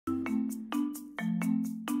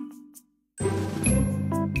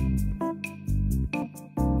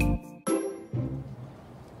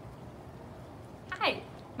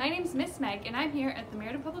Meg, and I'm here at the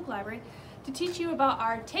Meriden Public Library to teach you about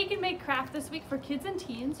our Take and Make craft this week for kids and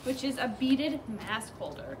teens, which is a beaded mask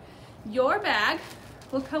holder. Your bag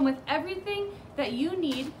will come with everything that you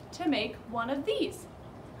need to make one of these.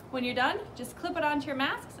 When you're done, just clip it onto your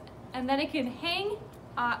masks, and then it can hang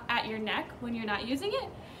at your neck when you're not using it,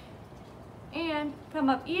 and come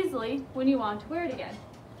up easily when you want to wear it again.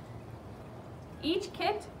 Each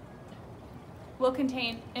kit will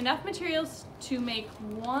contain enough materials to make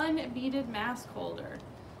one beaded mask holder.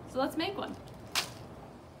 So let's make one.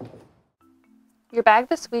 Your bag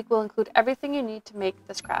this week will include everything you need to make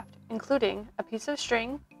this craft, including a piece of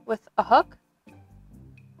string with a hook,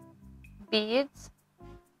 beads,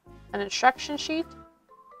 an instruction sheet,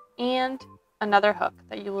 and another hook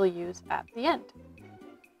that you will use at the end.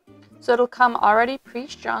 So it'll come already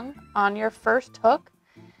pre-strung on your first hook,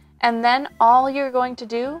 and then all you're going to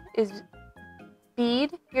do is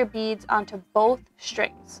bead your beads onto both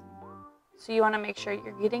strings. So you want to make sure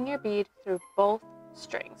you're getting your bead through both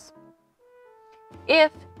strings.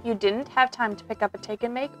 If you didn't have time to pick up a Take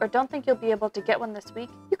and Make or don't think you'll be able to get one this week,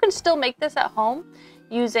 you can still make this at home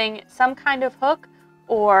using some kind of hook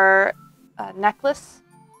or a necklace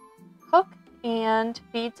hook and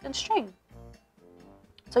beads and string.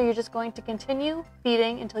 So you're just going to continue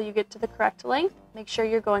beading until you get to the correct length. Make sure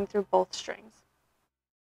you're going through both strings.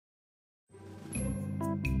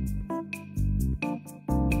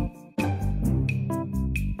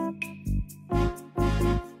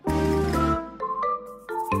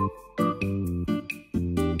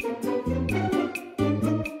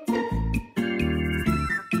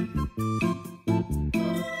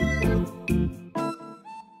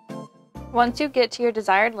 Once you get to your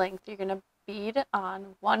desired length, you're going to bead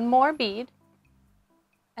on one more bead,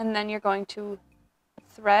 and then you're going to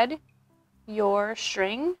thread your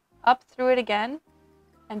string up through it again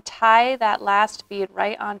and tie that last bead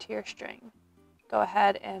right onto your string. Go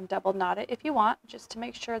ahead and double knot it if you want, just to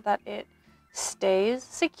make sure that it stays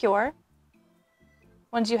secure.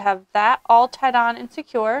 Once you have that all tied on and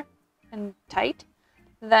secure and tight,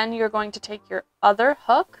 then you're going to take your other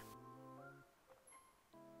hook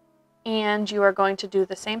and you are going to do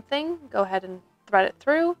the same thing. Go ahead and thread it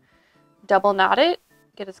through, double knot it,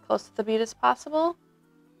 get as close to the bead as possible,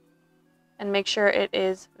 and make sure it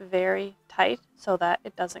is very tight so that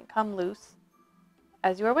it doesn't come loose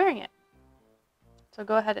as you are wearing it. So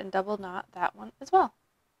go ahead and double knot that one as well.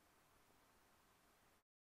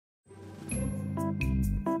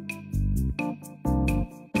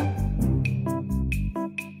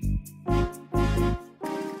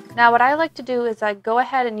 Now what I like to do is I go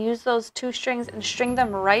ahead and use those two strings and string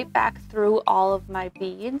them right back through all of my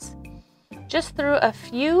beads. Just through a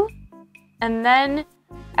few, and then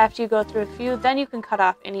after you go through a few, then you can cut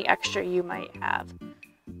off any extra you might have.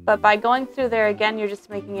 But by going through there again, you're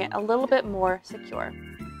just making it a little bit more secure.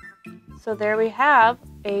 So there we have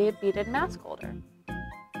a beaded mask holder.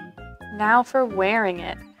 Now for wearing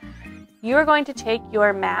it. You are going to take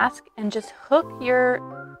your mask and just hook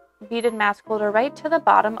your beaded mask holder right to the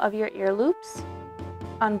bottom of your ear loops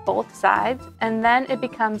on both sides, and then it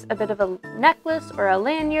becomes a bit of a necklace or a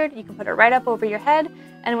lanyard. You can put it right up over your head,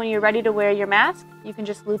 and when you're ready to wear your mask, you can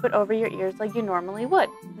just loop it over your ears like you normally would.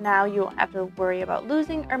 Now you won't have to worry about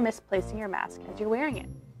losing or misplacing your mask as you're wearing it.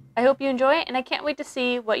 I hope you enjoy it, and I can't wait to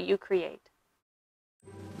see what you create.